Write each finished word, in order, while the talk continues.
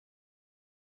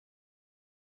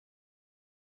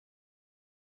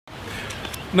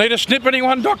Need a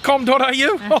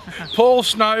snipanyone.com.au? Paul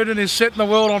Snowden is setting the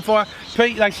world on fire.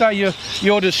 Pete, they say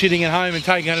you're just sitting at home and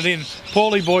taking it in.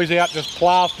 Paulie boy's out just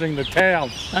plastering the town.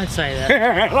 Don't say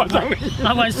that.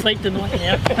 I won't sleep tonight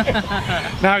now.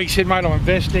 No, he said, mate, I'm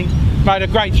investing. Mate, a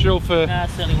great thrill for, it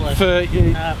certainly was.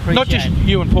 Not just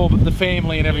you and Paul, but the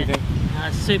family and everything.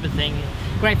 It's a super thing.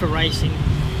 Great for racing.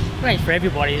 Great for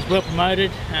everybody. It was well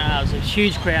promoted. It was a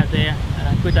huge crowd there.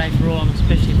 Good day for all,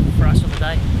 especially for us on the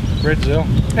day. Red Zell.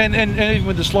 And even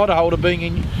with the slaughter holder being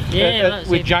in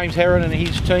with James Herron and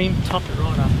his team. Topped it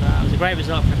right up. It was a great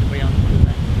result for everybody on the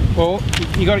day. Well,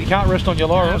 you can't rest on your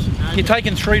laurels. No. You're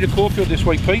taking 3 to Caulfield this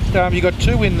week, Pete. You got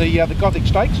 2 in the Gothic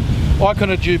Stakes. Icon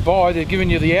of Dubai, they're giving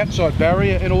you the outside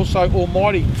barrier, and also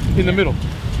Almighty in the middle.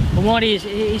 Almighty,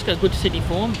 he's got good Sydney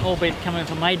form, albeit coming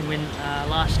from a maiden win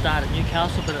last start at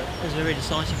Newcastle, but it was a very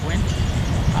decisive win.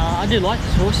 I do like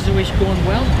this horse, he's always gone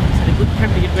well. He's had a good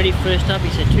prep to get ready first up.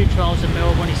 He's had 2 trials in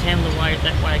Melbourne, he's handled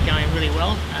that way going really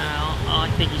well. I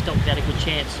think he's not without a good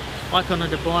chance. Icon of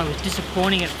Dubai was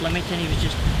disappointing at Flemington, he was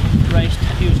just raced,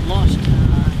 he was lost.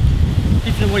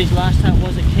 Different than what his last start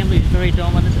was at Kembley, he was very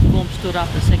dominant. The form stood up,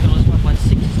 the second was won by 6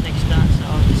 his next start, so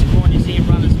I was disappointed to see him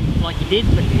run as like he did,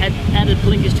 but he had added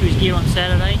blinkers to his gear on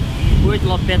Saturday. Worked a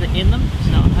lot better in them,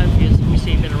 so hopefully we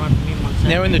see a better run from him on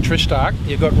Saturday. Now in the Tristark,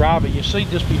 you've got Ravi. You see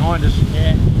just behind us,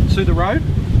 see the road?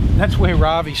 That's where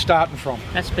Ravi's starting from.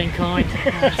 That's been kind.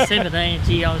 17,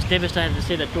 gee, I was devastated to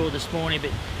see that draw this morning,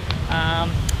 but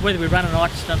whether we run an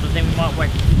night stuff, then we might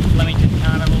wait for Flemington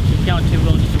Carnival. If it's going too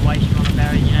well just to waste on a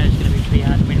barrier, you know it's going to be pretty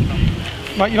hard to win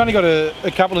from. Mate, you've only got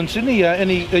a couple in Sydney.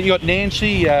 You got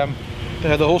Nancy,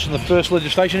 the horse in the first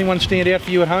legislation. Anyone stand out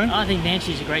for you at home? I think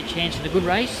Nancy's a great chance for the good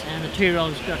race, and the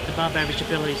 2-year-old's got above average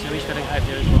ability, so he's got to hope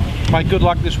there as well. Mate, good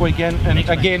luck this weekend, and thanks,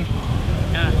 again,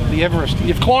 the Everest.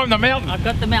 You've climbed the mountain. I've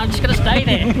got the mountain, just got to stay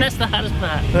there. That's the hardest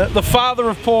part. The father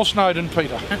of Paul Snowden,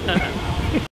 Peter.